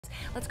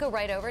Let's go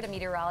right over to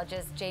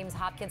meteorologist James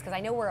Hopkins, because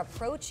I know we're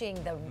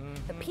approaching the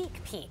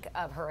peak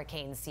of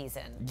hurricane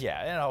season.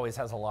 Yeah, it always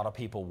has a lot of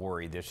people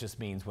worried. This just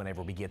means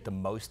whenever we get the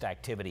most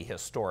activity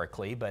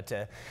historically, but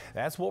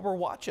that's what we're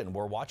watching.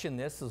 We're watching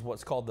this as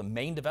what's called the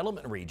main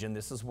development region.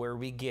 This is where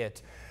we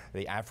get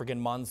the African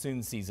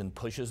monsoon season,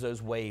 pushes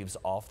those waves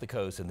off the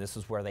coast, and this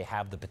is where they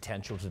have the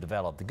potential to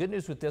develop. The good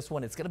news with this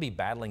one, it's going to be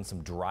battling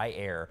some dry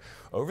air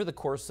over the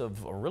course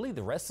of really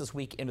the rest of this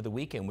week into the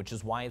weekend, which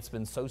is why it's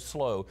been so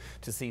slow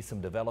to see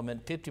some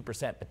development.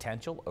 50%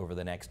 potential over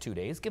the next 2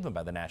 days given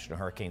by the National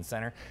Hurricane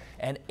Center,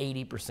 and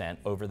 80%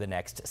 over the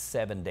next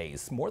 7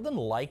 days. More than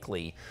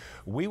likely,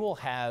 we will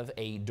have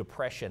a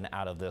depression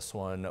out of this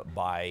one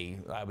by,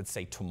 I would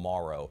say,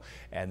 tomorrow,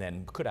 and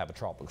then could have a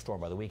tropical storm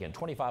by the weekend.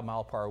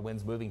 25-mile-per-hour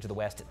winds moving to the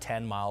west at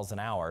 10 miles an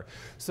hour.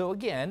 So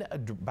again,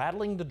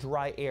 battling the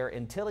dry air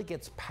until it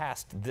gets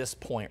past this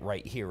point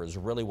right here is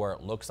really where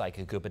it looks like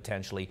it could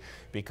potentially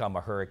become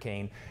a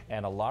hurricane.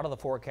 And a lot of the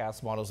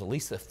forecast models, at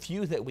least a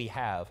few that we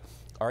have,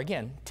 are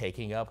again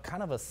taking up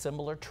kind of a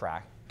similar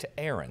track to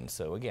Aaron.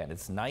 So again,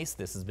 it's nice.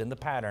 This has been the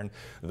pattern,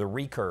 the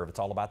recurve. It's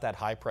all about that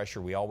high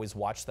pressure. We always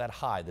watch that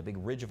high, the big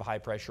ridge of high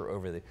pressure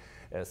over the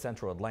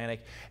central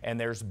Atlantic. And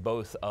there's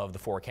both of the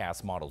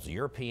forecast models, the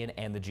European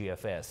and the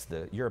GFS.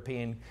 The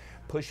European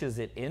pushes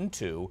it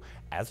into,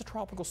 as a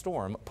tropical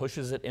storm,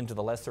 pushes it into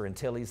the Lesser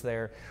Antilles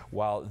there,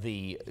 while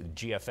the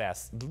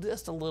GFS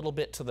just a little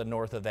bit to the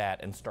north of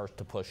that and starts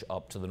to push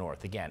up to the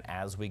north. Again,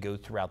 as we go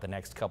throughout the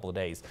next couple of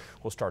days,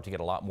 we'll start to get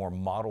a lot more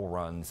model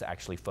runs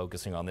actually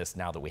focusing on this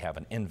now that we have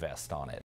an invest on it.